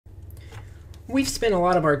We've spent a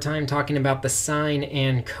lot of our time talking about the sine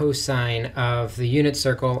and cosine of the unit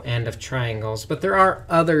circle and of triangles, but there are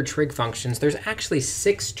other trig functions. There's actually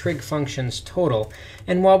 6 trig functions total.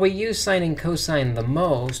 And while we use sine and cosine the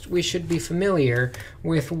most, we should be familiar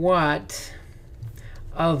with what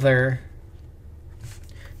other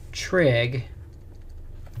trig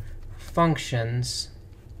functions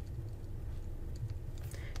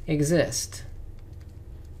exist.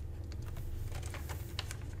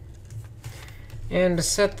 And to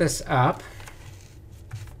set this up,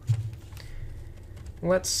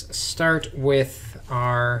 let's start with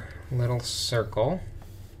our little circle.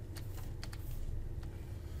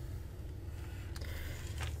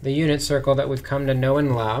 The unit circle that we've come to know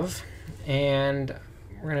and love. And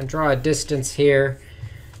we're going to draw a distance here.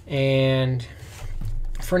 And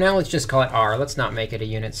for now, let's just call it r. Let's not make it a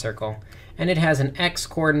unit circle. And it has an x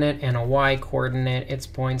coordinate and a y coordinate. Its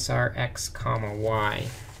points are x, comma, y.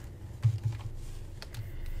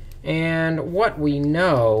 And what we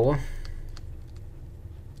know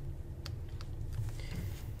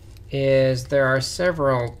is there are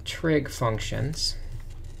several trig functions.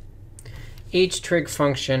 Each trig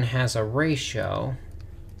function has a ratio.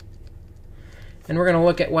 And we're going to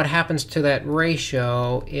look at what happens to that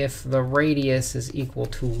ratio if the radius is equal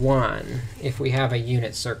to 1, if we have a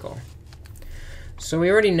unit circle. So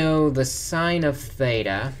we already know the sine of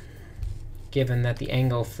theta, given that the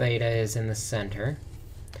angle theta is in the center.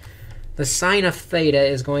 The sine of theta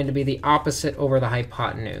is going to be the opposite over the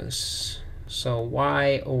hypotenuse. So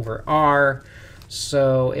y over r.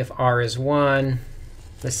 So if r is 1,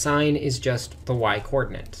 the sine is just the y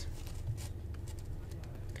coordinate.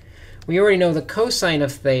 We already know the cosine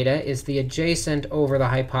of theta is the adjacent over the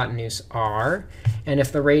hypotenuse r. And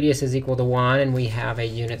if the radius is equal to 1 and we have a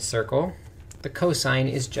unit circle, the cosine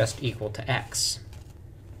is just equal to x.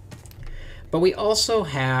 But we also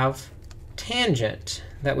have tangent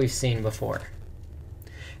that we've seen before.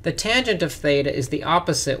 The tangent of theta is the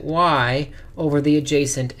opposite y over the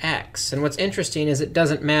adjacent x. And what's interesting is it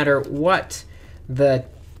doesn't matter what the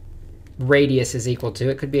radius is equal to.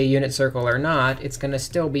 It could be a unit circle or not. It's going to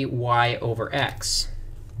still be y over x.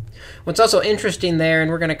 What's also interesting there,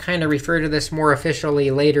 and we're going to kind of refer to this more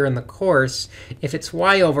officially later in the course, if it's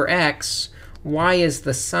y over x, y is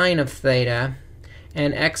the sine of theta,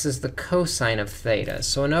 and x is the cosine of theta.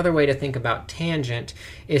 So another way to think about tangent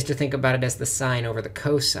is to think about it as the sine over the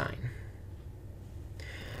cosine.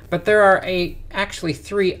 But there are actually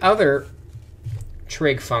 3 other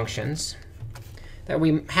trig functions that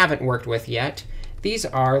we haven't worked with yet. These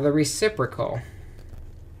are the reciprocal.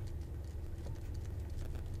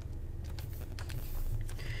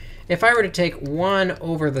 If I were to take 1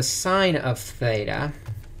 over the sine of theta,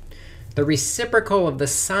 the reciprocal of the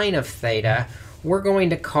sine of theta we're going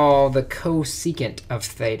to call the cosecant of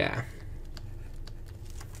theta.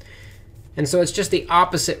 And so it's just the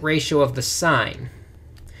opposite ratio of the sine.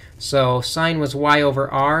 So sine was y over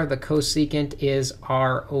r. The cosecant is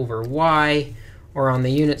r over y, or on the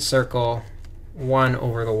unit circle, 1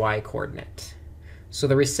 over the y coordinate. So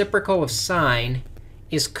the reciprocal of sine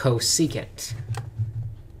is cosecant.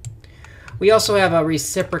 We also have a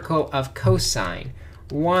reciprocal of cosine.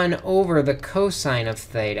 1 over the cosine of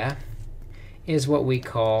theta is what we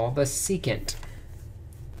call the secant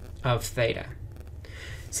of theta.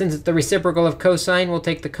 Since it's the reciprocal of cosine, we'll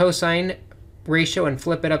take the cosine ratio and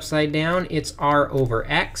flip it upside down. It's r over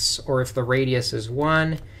x, or if the radius is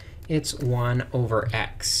 1, it's 1 over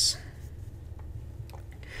x.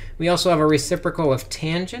 We also have a reciprocal of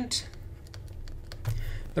tangent.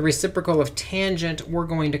 The reciprocal of tangent we're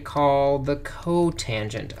going to call the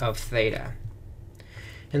cotangent of theta.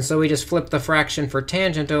 And so we just flip the fraction for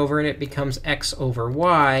tangent over, and it becomes x over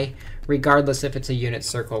y, regardless if it's a unit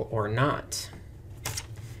circle or not.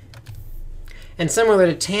 And similar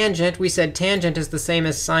to tangent, we said tangent is the same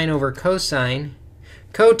as sine over cosine.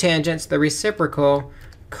 Cotangent's the reciprocal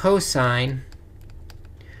cosine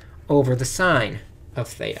over the sine of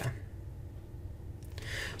theta.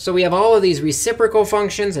 So we have all of these reciprocal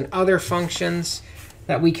functions and other functions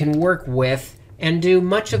that we can work with and do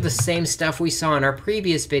much of the same stuff we saw in our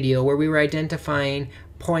previous video, where we were identifying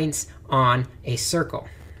points on a circle.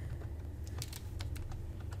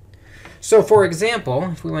 So for example,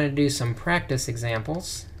 if we want to do some practice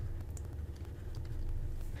examples,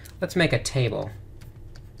 let's make a table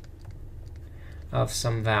of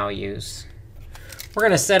some values. We're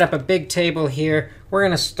going to set up a big table here. We're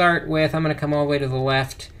going to start with, I'm going to come all the way to the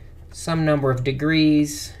left, some number of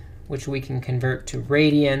degrees, which we can convert to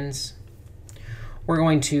radians. We're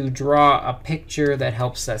going to draw a picture that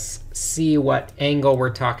helps us see what angle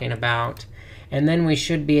we're talking about. And then we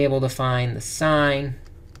should be able to find the sine,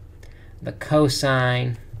 the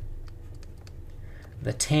cosine,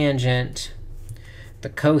 the tangent, the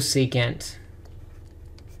cosecant,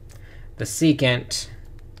 the secant,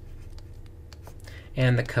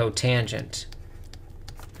 and the cotangent.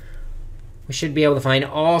 We should be able to find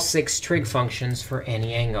all 6 trig functions for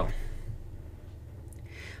any angle.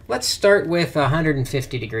 Let's start with a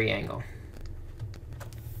 150-degree angle.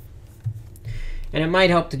 And it might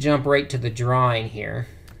help to jump right to the drawing here.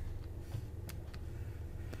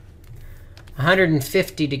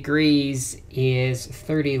 150 degrees is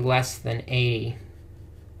 30 less than 80.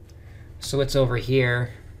 So it's over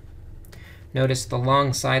here. Notice the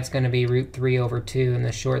long side's going to be √3/2, and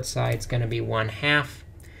the short side's going to be 1/2.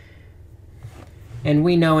 And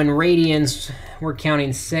we know in radians, we're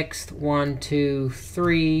counting sixth. 1, 2,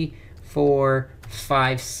 3, 4,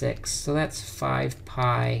 5, 6. So that's 5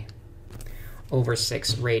 pi over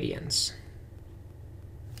 6 radians.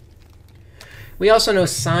 We also know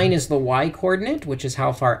sine is the y-coordinate, which is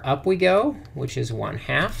how far up we go, which is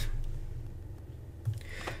 1/2.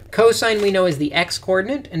 Cosine we know is the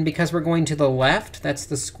x-coordinate, and because we're going to the left, that's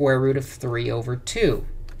the square root of 3/2.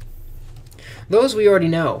 Those we already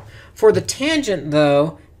know. For the tangent,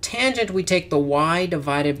 though, tangent we take the y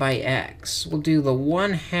divided by x. We'll do the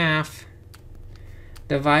 1/2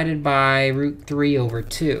 divided by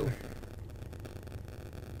 √3/2.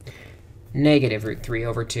 Negative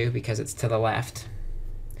 √3/2 because it's to the left.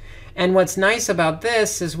 And what's nice about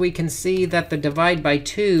this is we can see that the divide by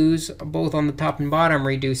 2's, both on the top and bottom,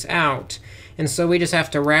 reduce out. And so we just have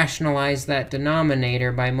to rationalize that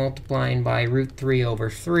denominator by multiplying by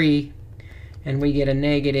 √3/3. And we get a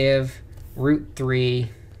negative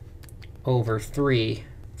 √3/3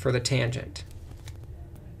 for the tangent.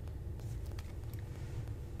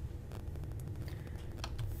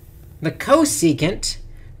 The cosecant.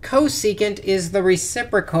 Cosecant is the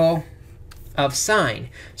reciprocal of sine.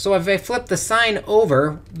 So if I flip the sine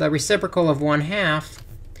over, the reciprocal of 1/2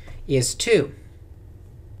 is 2.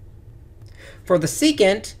 For the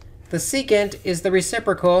secant is the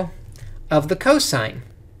reciprocal of the cosine.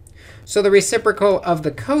 So the reciprocal of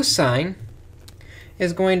the cosine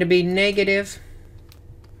is going to be negative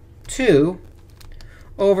 2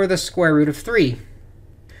 over the square root of 3.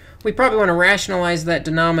 We probably want to rationalize that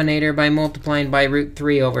denominator by multiplying by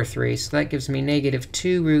 √3/3. So that gives me negative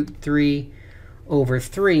 2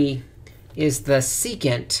 √3/3 is the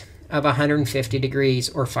secant of 150 degrees,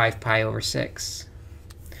 or 5 pi over 6.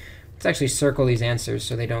 Let's actually circle these answers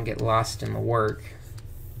so they don't get lost in the work.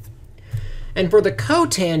 And for the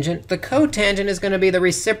cotangent is going to be the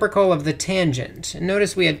reciprocal of the tangent. And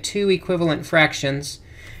notice we had 2 equivalent fractions.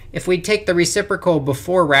 If we take the reciprocal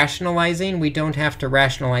before rationalizing, we don't have to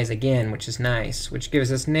rationalize again, which is nice, which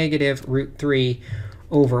gives us negative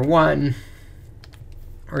 √3/1,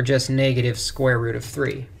 or just negative square root of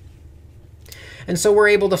 3. And so we're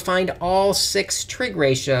able to find all 6 trig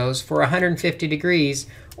ratios for 150 degrees,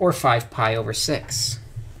 or 5 pi over 6.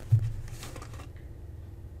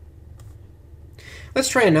 Let's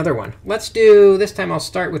try another one. Let's do, this time I'll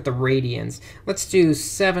start with the radians. Let's do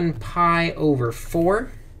 7 pi over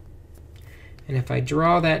 4. And if I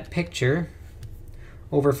draw that picture,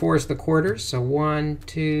 over 4 is the quarters. So 1,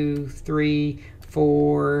 2, 3,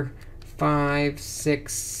 4, 5,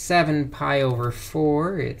 6, 7 pi over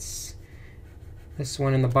 4. It's this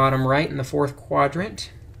one in the bottom right in the 4th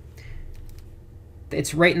quadrant.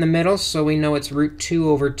 It's right in the middle, so we know it's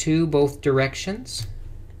 √2/2 both directions.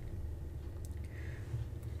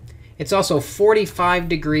 It's also 45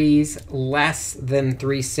 degrees less than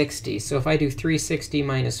 360. So if I do 360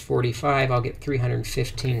 minus 45, I'll get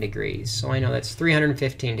 315 degrees. So I know that's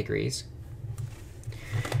 315 degrees.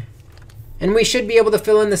 And we should be able to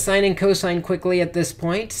fill in the sine and cosine quickly at this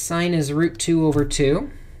point. Sine is √2/2.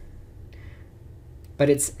 But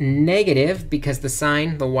it's negative because the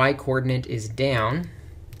sine, the y-coordinate, is down.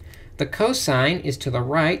 The cosine is to the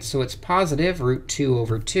right, so it's positive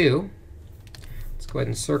 √2/2. Go ahead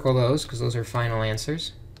and circle those, because those are final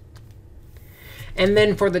answers. And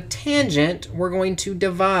then for the tangent, we're going to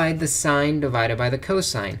divide the sine divided by the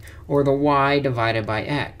cosine, or the y divided by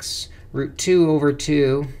x.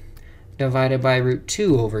 √2/2 divided by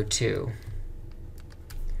 √2/2.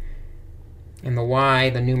 And the y,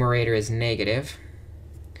 the numerator, is negative.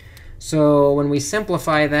 So when we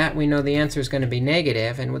simplify that, we know the answer is going to be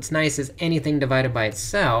negative. And what's nice is anything divided by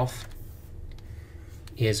itself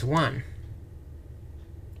is 1.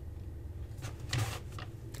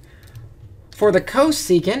 For the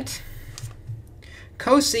cosecant,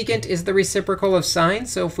 cosecant is the reciprocal of sine.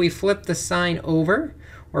 So if we flip the sine over,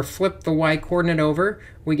 or flip the y-coordinate over,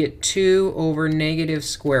 we get 2 over negative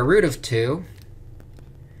square root of 2.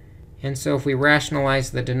 And so if we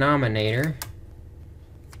rationalize the denominator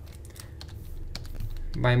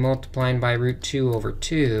by multiplying by root 2 over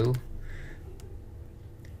 2,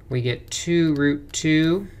 we get 2 root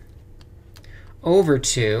 2 over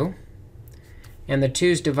 2. And the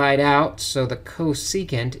 2's divide out, so the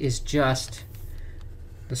cosecant is just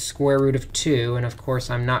the square root of 2. And of course,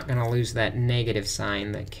 I'm not going to lose that negative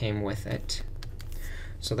sign that came with it.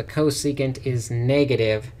 So the cosecant is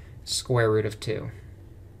negative square root of 2.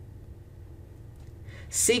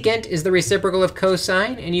 Secant is the reciprocal of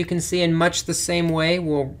cosine. And you can see in much the same way,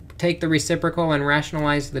 we'll take the reciprocal and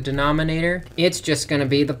rationalize the denominator. It's just going to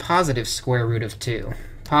be the positive square root of 2.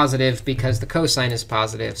 Positive because the cosine is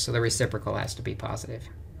positive, so the reciprocal has to be positive.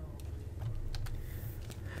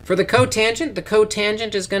 For the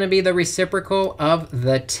cotangent is going to be the reciprocal of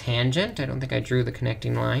the tangent. I don't think I drew the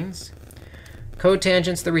connecting lines.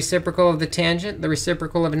 Cotangent's the reciprocal of the tangent. The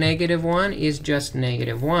reciprocal of -1 is just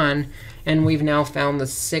 -1. And we've now found the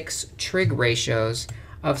 6 trig ratios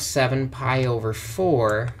of 7 pi over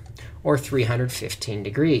 4, or 315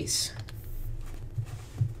 degrees.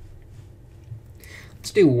 Let's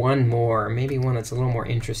do one more, maybe one that's a little more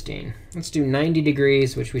interesting. Let's do 90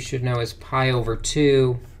 degrees, which we should know is pi over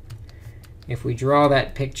 2. If we draw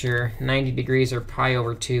that picture, 90 degrees or pi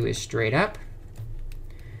over 2 is straight up.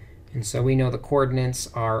 And so we know the coordinates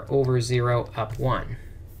are over 0, up 1.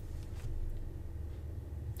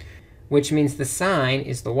 Which means the sine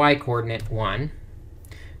is the y-coordinate, 1.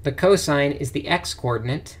 The cosine is the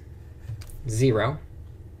x-coordinate, 0.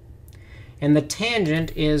 And the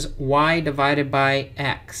tangent is y divided by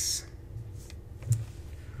x.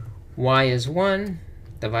 Y is 1,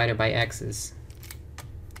 divided by x is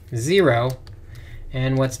 0.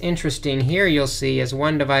 And what's interesting here, you'll see, is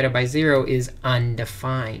 1 divided by 0 is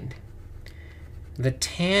undefined. The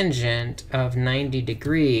tangent of 90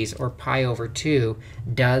 degrees, or pi over 2,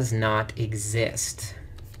 does not exist.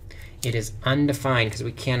 It is undefined because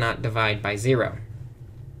we cannot divide by 0.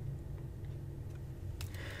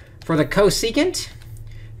 For the cosecant,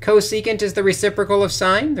 cosecant is the reciprocal of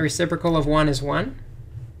sine. The reciprocal of 1 is 1.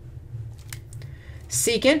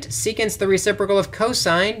 Secant's the reciprocal of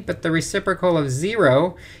cosine, but the reciprocal of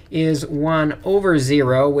 0 is 1 over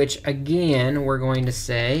 0, which, again, we're going to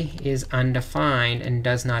say is undefined and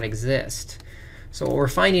does not exist. So what we're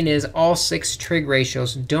finding is all 6 trig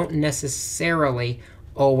ratios don't necessarily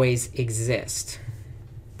always exist.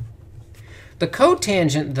 The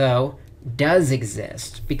cotangent, though, does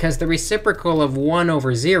exist, because the reciprocal of 1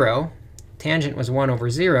 over 0, tangent was 1 over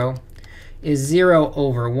 0, is 0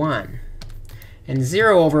 over 1. And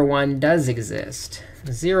 0 over 1 does exist.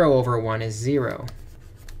 0 over 1 is 0.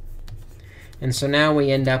 And so now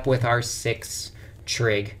we end up with our 6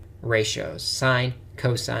 trig ratios: sine,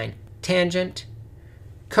 cosine, tangent,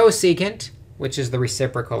 cosecant, which is the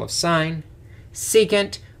reciprocal of sine,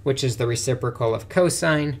 secant, which is the reciprocal of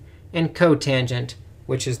cosine, and cotangent,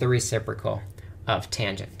 which is the reciprocal of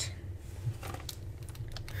tangent.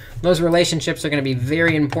 Those relationships are going to be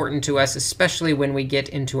very important to us, especially when we get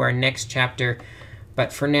into our next chapter.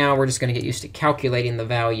 But for now, we're just going to get used to calculating the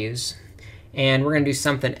values. And we're going to do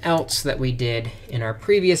something else that we did in our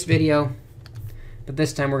previous video. But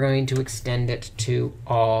this time, we're going to extend it to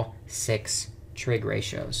all 6 trig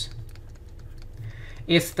ratios.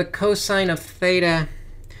 If the cosine of theta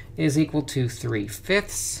is equal to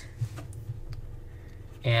 3/5,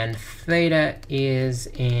 and theta is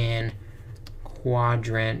in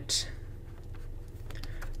quadrant,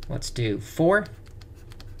 let's do 4.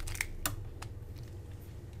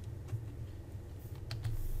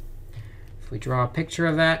 If we draw a picture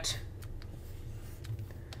of that,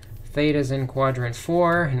 theta is in quadrant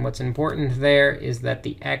 4. And what's important there is that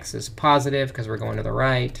the x is positive because we're going to the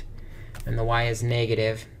right, and the y is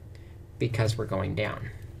negative because we're going down.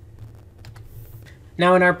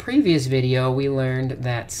 Now, in our previous video, we learned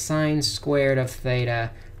that sine squared of theta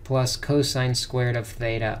plus cosine squared of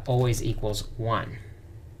theta always equals 1.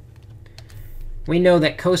 We know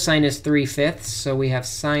that cosine is 3/5, so we have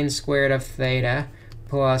sine squared of theta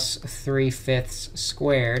plus 3/5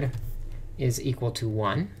 squared is equal to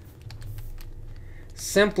 1.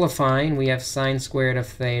 Simplifying, we have sine squared of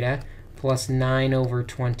theta plus 9 over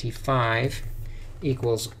 25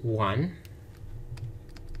 equals 1.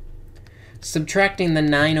 Subtracting the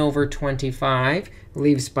 9 over 25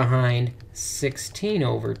 leaves behind 16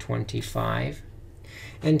 over 25.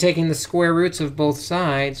 And taking the square roots of both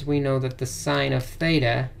sides, we know that the sine of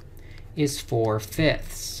theta is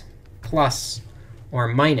 4/5, plus or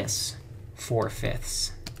minus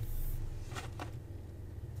 4/5.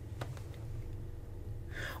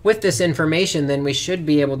 With this information, then, we should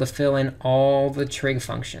be able to fill in all the trig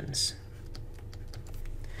functions.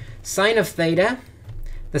 Sine of theta,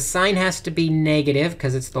 the sine has to be negative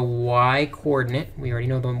because it's the y coordinate. We already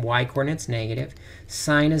know the y coordinate's negative.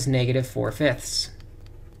 Sine is negative 4/5.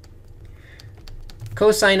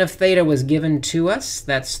 Cosine of theta was given to us.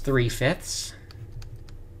 That's 3/5.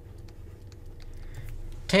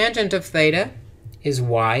 Tangent of theta is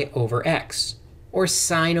y over x, or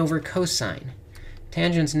sine over cosine.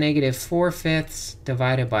 Tangent's negative 4/5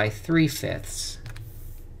 divided by 3/5.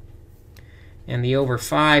 And the over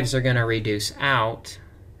 5s are going to reduce out.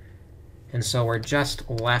 And so we're just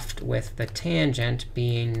left with the tangent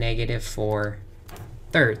being negative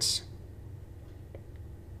 4/3.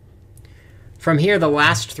 From here, the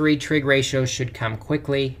last three trig ratios should come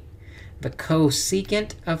quickly. The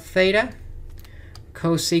cosecant of theta.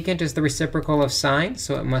 Cosecant is the reciprocal of sine,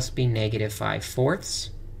 so it must be negative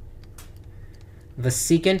 5/4. The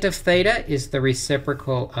secant of theta is the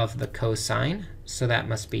reciprocal of the cosine, so that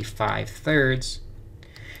must be 5/3.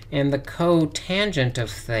 And the cotangent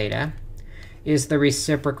of theta is the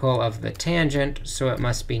reciprocal of the tangent, so it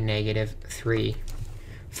must be negative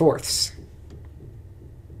 3/4.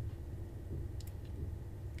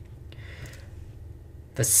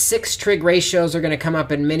 The 6 trig ratios are going to come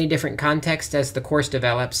up in many different contexts as the course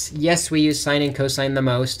develops. Yes, we use sine and cosine the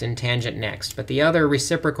most and tangent next. But the other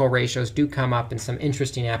reciprocal ratios do come up in some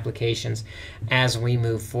interesting applications as we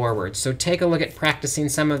move forward. So take a look at practicing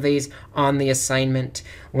some of these on the assignment.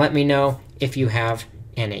 Let me know if you have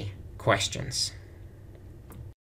any questions.